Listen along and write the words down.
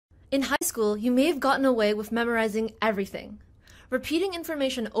In high school, you may have gotten away with memorizing everything. Repeating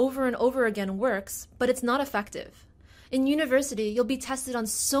information over and over again works, but it's not effective. In university, you'll be tested on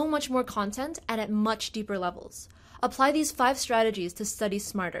so much more content and at much deeper levels. Apply these 5 strategies to study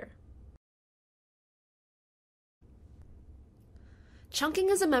smarter. Chunking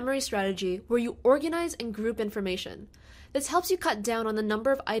is a memory strategy where you organize and group information. This helps you cut down on the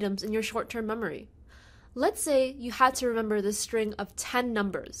number of items in your short-term memory. Let's say you had to remember this string of 10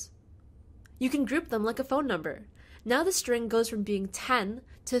 numbers. You can group them like a phone number. Now the string goes from being 10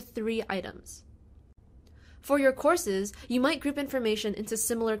 to 3 items. For your courses, you might group information into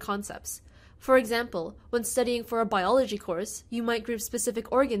similar concepts. For example, when studying for a biology course, you might group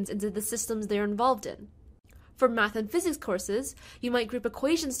specific organs into the systems they are involved in. For math and physics courses, you might group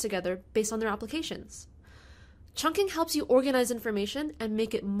equations together based on their applications. Chunking helps you organize information and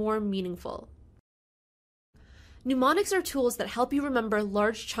make it more meaningful. Mnemonics are tools that help you remember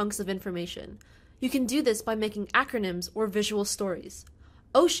large chunks of information. You can do this by making acronyms or visual stories.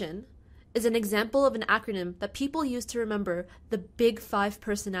 OCEAN is an example of an acronym that people use to remember the big 5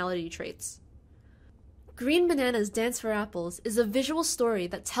 personality traits. Green bananas dance for apples is a visual story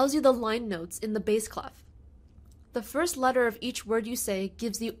that tells you the line notes in the bass clef. The first letter of each word you say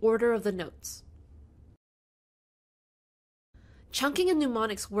gives the order of the notes. Chunking and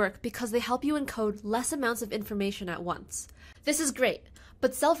mnemonics work because they help you encode less amounts of information at once. This is great,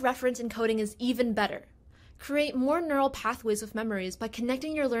 but self-referent encoding is even better. Create more neural pathways with memories by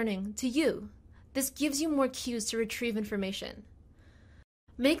connecting your learning to you. This gives you more cues to retrieve information.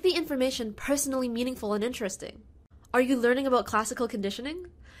 Make the information personally meaningful and interesting. Are you learning about classical conditioning?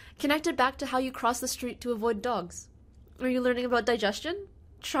 Connect it back to how you cross the street to avoid dogs. Are you learning about digestion?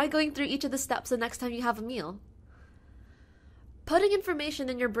 Try going through each of the steps the next time you have a meal. Putting information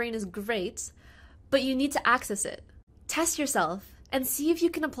in your brain is great, but you need to access it. Test yourself and see if you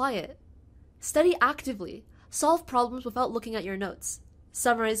can apply it. Study actively, solve problems without looking at your notes,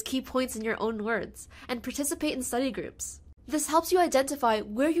 summarize key points in your own words, and participate in study groups. This helps you identify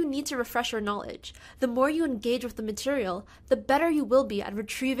where you need to refresh your knowledge. The more you engage with the material, the better you will be at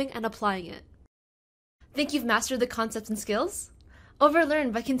retrieving and applying it. Think you've mastered the concepts and skills?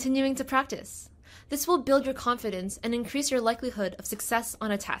 Overlearn by continuing to practice. This will build your confidence and increase your likelihood of success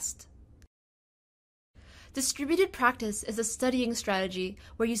on a test. Distributed practice is a studying strategy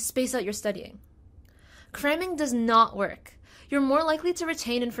where you space out your studying. Cramming does not work. You're more likely to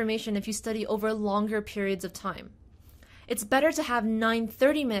retain information if you study over longer periods of time. It's better to have 9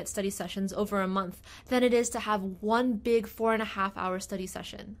 30-minute study sessions over a month than it is to have one big 4.5-hour study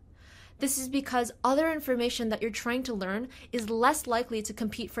session. This is because other information that you're trying to learn is less likely to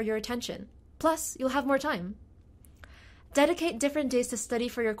compete for your attention. Plus, you'll have more time. Dedicate different days to study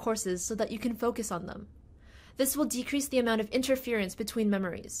for your courses so that you can focus on them. This will decrease the amount of interference between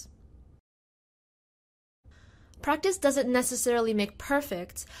memories. Practice doesn't necessarily make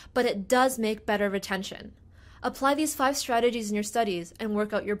perfect, but it does make better retention. Apply these 5 strategies in your studies and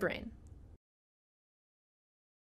work out your brain.